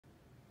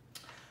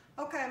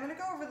Okay, I'm going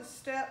to go over the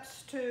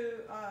steps to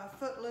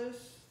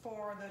Footloose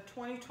for the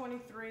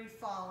 2023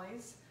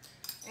 Follies.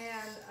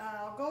 And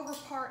I'll go over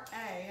part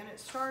A, and it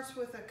starts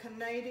with a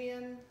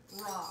Canadian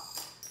rock.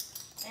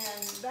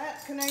 And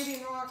that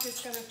Canadian rock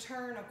is going to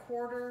turn a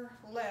quarter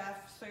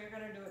left, so you're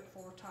going to do it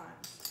 4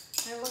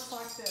 times. And it looks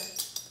like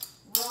this.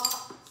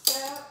 Rock,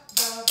 step,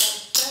 double,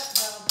 step,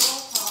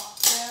 double, hop,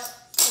 step,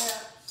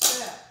 step,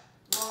 step.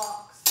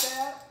 Rock,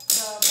 step,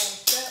 double,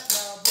 step,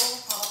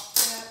 double, hop,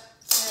 step,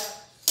 step,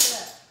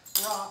 step.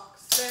 Rock,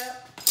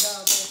 step,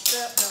 double,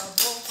 step,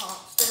 double,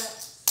 hop, step,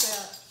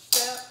 step,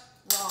 step.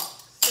 Rock,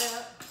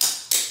 step.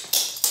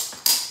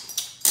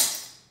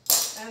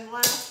 And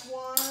last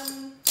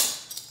one.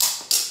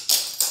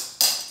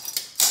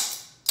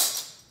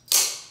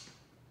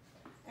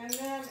 And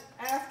then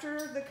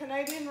after the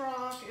Canadian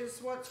rock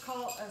is what's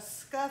called a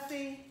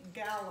scuffy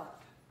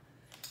gallop.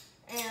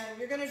 And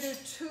you're going to do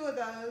 2 of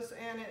those,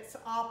 and it's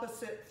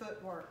opposite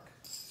footwork.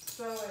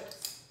 So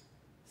it's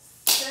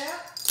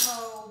step,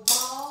 toe,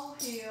 ball,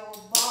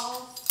 heel,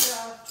 ball,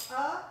 scuff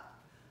up.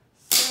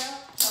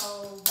 Step,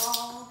 toe,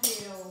 ball,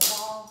 heel,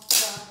 ball,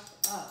 scuff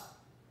up.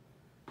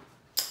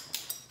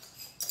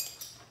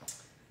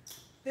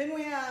 Then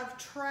we have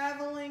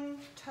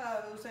traveling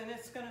toes, and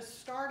it's going to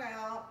start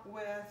out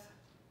with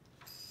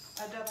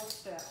a double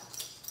step.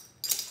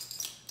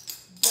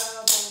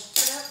 Double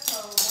step,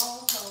 toe,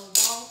 ball, toe,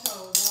 ball,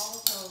 toe, ball,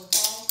 toe,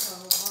 ball,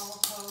 toe, ball,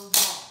 toe,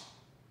 ball.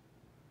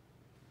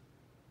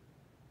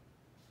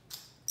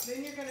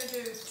 Then you're going to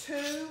do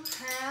 2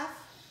 half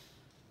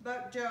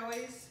buck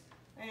joeys,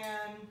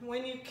 and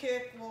when you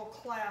kick, we'll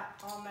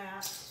clap on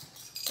that.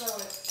 So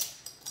it's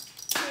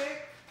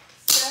kick,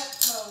 step,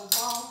 toe,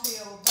 ball,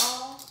 heel,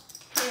 ball,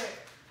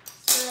 kick,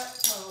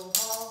 step, toe,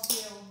 ball,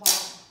 heel,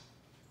 ball.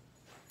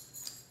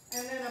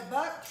 And then a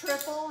buck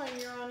triple,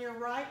 and you're on your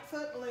right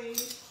foot lead.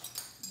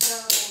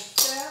 Double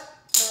step,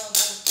 double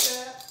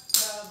step,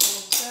 double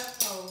step,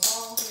 toe,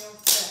 ball, heel,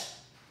 step.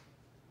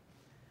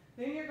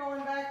 Then you're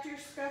going back to your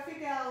scuffy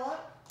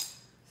gallop.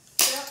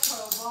 Step,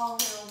 toe, ball,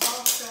 heel,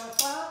 ball,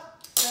 step up.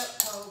 Step,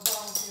 toe,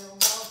 ball, heel,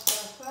 ball,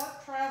 step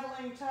up.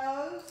 Traveling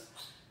toes.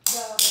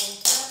 Double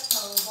step,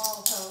 toe,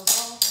 ball, toe,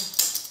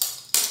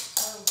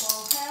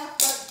 ball, half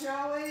buck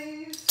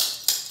joeys.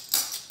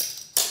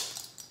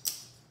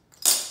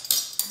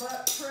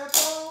 Buck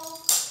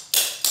triple.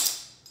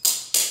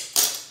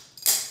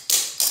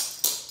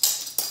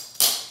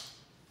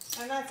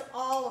 And that's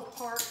all of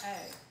part A.